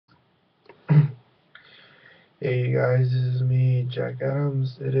Hey guys, this is me, Jack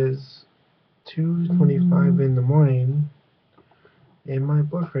Adams. It is 2:25 in the morning, and my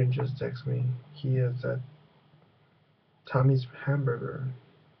boyfriend just texted me. He is at Tommy's Hamburger.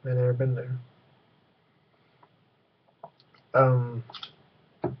 I've never been there. Um,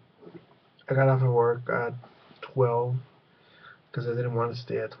 I got off of work at 12 because I didn't want to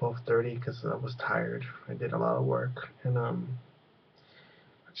stay at 12:30 because I was tired. I did a lot of work, and I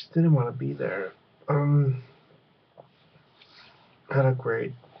just didn't want to be there. Um, I had a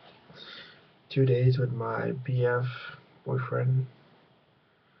great 2 days with my BF boyfriend.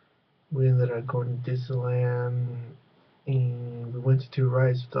 We ended up going to Disneyland, and we went to two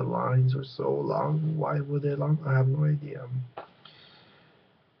rides. The lines were so long. Why were they long? I have no idea.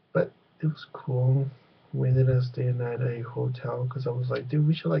 But it was cool. We ended up staying at a hotel because I was like, dude,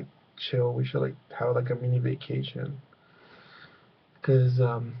 we should like chill. We should like have like a mini vacation. Because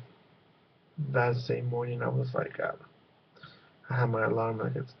that same morning I was like, I had my alarm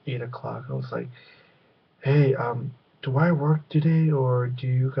like it's 8 o'clock. I was like, hey, do I work today or do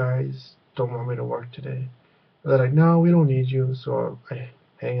you guys don't want me to work today? They're like, no, we don't need you. So I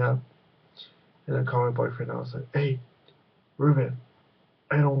hang up and I call my boyfriend. I was like, hey, Ruben,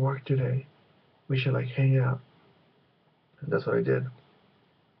 I don't work today. We should like hang out. And that's what I did.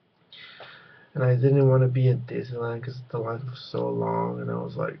 And I didn't want to be in Disneyland because the lines were so long. And I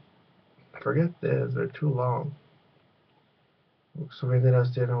was like, forget this. They're too long. So we ended up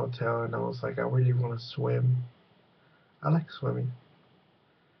staying in a hotel. And I was like, I really want to swim. I like swimming.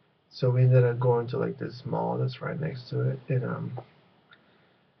 So we ended up going to like this mall that's right next to it. And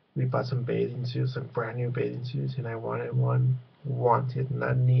we bought some bathing suits, some brand new bathing suits, and I wanted one. Wanted,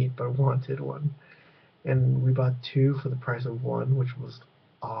 not need, but wanted one. And we bought two for the price of one, which was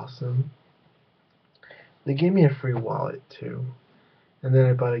awesome. They gave me a free wallet too. And then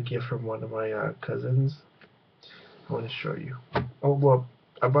I bought a gift from one of my cousins. I want to show you. Oh well,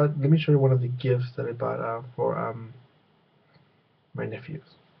 let me show you one of the gifts that I bought for my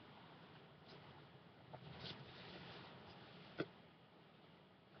nephews.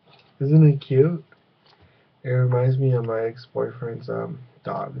 Isn't it cute? It reminds me of my ex-boyfriend's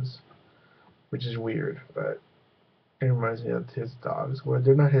dogs, which is weird, but it reminds me of his dogs. Well,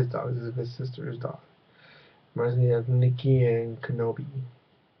 they're not his dogs; it's his sister's dog. Reminds me of Nikki and Kenobi.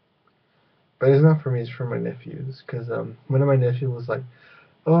 But it's not for me; it's for my nephews. Cause one of my nephews was like,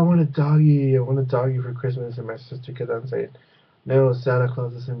 "Oh, I want a doggy. I want a doggy for Christmas," and my sister kept on saying, "No, Santa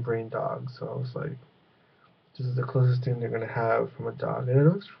Claus doesn't bring dogs." So I was like, "This is the closest thing they're gonna have from a dog," and it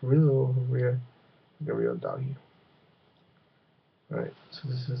looks real, like a real doggy. All right, so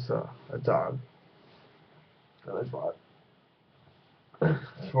this is a dog that I bought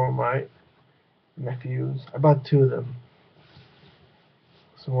for my nephews. I bought two of them.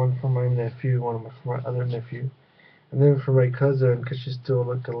 So one for my nephew, one for my other nephew. And then for my cousin, because she's still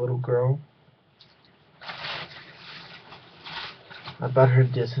like a little girl, I bought her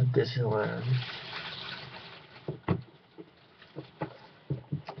this at Disneyland.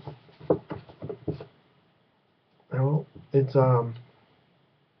 Oh, it's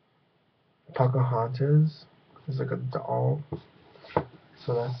Pocahontas. It's like a doll.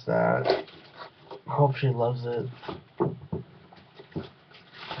 So that's that. I hope she loves it.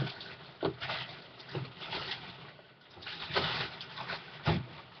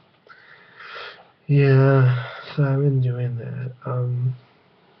 Yeah, so I've been doing that.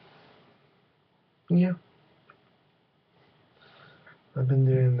 Yeah, I've been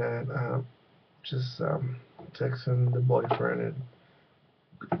doing that. Just texting the boyfriend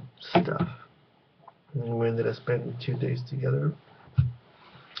and stuff. And we ended up spending 2 days together.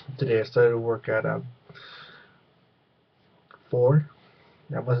 Today I started work at 4.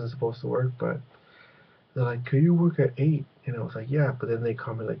 I wasn't supposed to work, but they're like, "Could you work at 8?" And I was like, "Yeah." But then they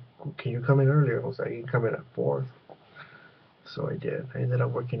called me like, "Can you come in earlier?" I was like, "You can come in at 4." So I did. I ended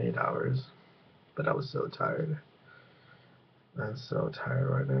up working 8 hours, but I was so tired. I'm so tired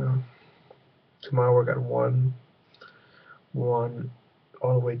right now. Tomorrow I work at 1,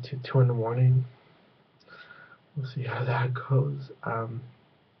 all the way to 2 in the morning. We'll see how that goes.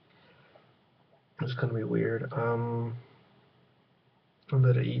 It's gonna be weird. I'm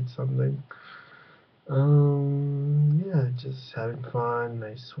gonna eat something. Yeah, just having fun.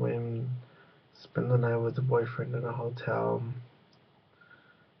 I swim, spend the night with the boyfriend in a hotel.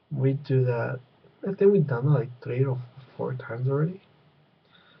 We do that. I think we've done it like 3 or 4 times already,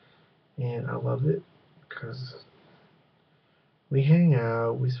 and I love it because we hang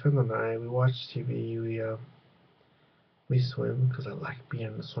out, we spend the night, we watch TV, we swim because I like being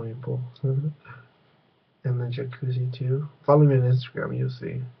in the swimming pool and the jacuzzi too. Follow me on Instagram, you'll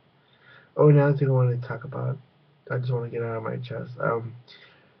see. Oh, another thing I wanted to talk about. I just want to get it out of my chest.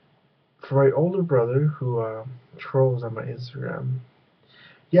 For my older brother who trolls on my Instagram.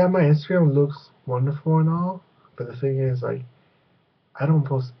 Yeah, my Instagram looks wonderful and all, but the thing is, like, I don't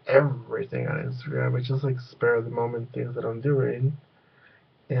post everything on Instagram. It's just like spare of the moment things that I'm doing.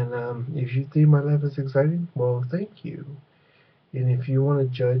 And if you think my life is exciting, well, thank you. And if you want to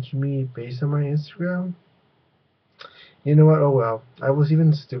judge me based on my Instagram, you know what? Oh well. I was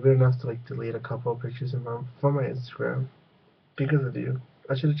even stupid enough to like delete a couple of pictures from my Instagram because of you.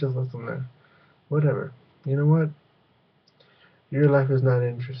 I should have just left them there. Whatever. You know what? Your life is not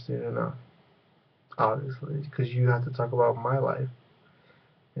interesting enough, obviously, because you have to talk about my life.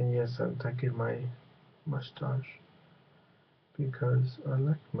 And yes, I'm taking my mustache because I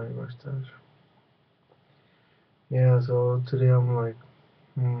like my mustache. Yeah, so today I'm like,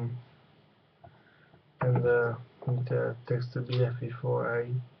 hmm, and need to text the BF before I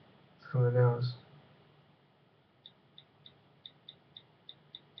eat something else.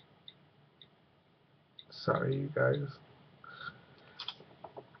 Sorry, you guys.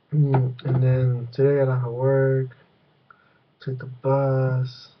 And then today I got off of work, took the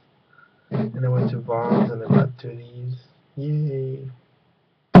bus, and I went to Vons and I got two of these. Yay!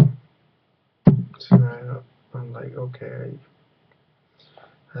 So now I'm like, okay,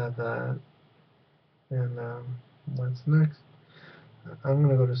 I have that. And what's next? I'm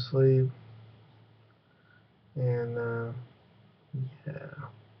gonna go to sleep. And yeah.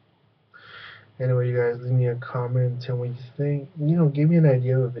 Anyway, you guys, leave me a comment, tell me what you think. You know, give me an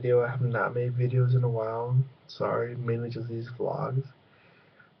idea of a video. I have not made videos in a while. Sorry, mainly just these vlogs.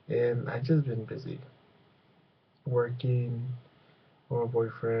 And I've just been busy working with my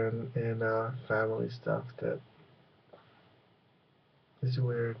boyfriend and family stuff that is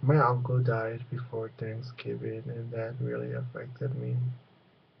weird. My uncle died before Thanksgiving, and that really affected me.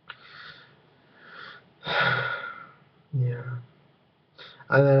 Yeah.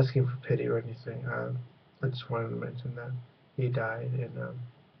 I'm not asking for pity or anything. I just wanted to mention that he died, and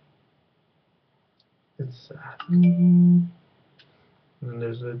it's sad. And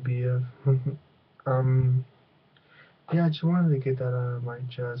there's a BF. um, yeah, I just wanted to get that out of my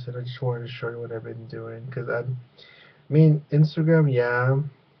chest, and I just wanted to show you what I've been doing. Cause I mean, Instagram, yeah,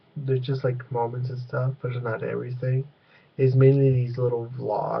 there's just like moments and stuff, but it's not everything. It's mainly these little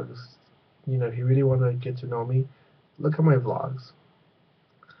vlogs. You know, if you really want to get to know me, look at my vlogs.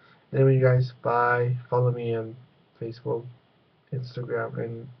 Anyway, you guys, bye. Follow me on Facebook, Instagram,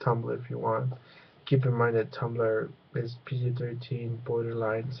 and Tumblr if you want. Keep in mind that Tumblr is PG-13,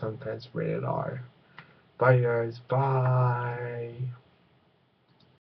 borderline, sometimes rated R. Bye guys, bye.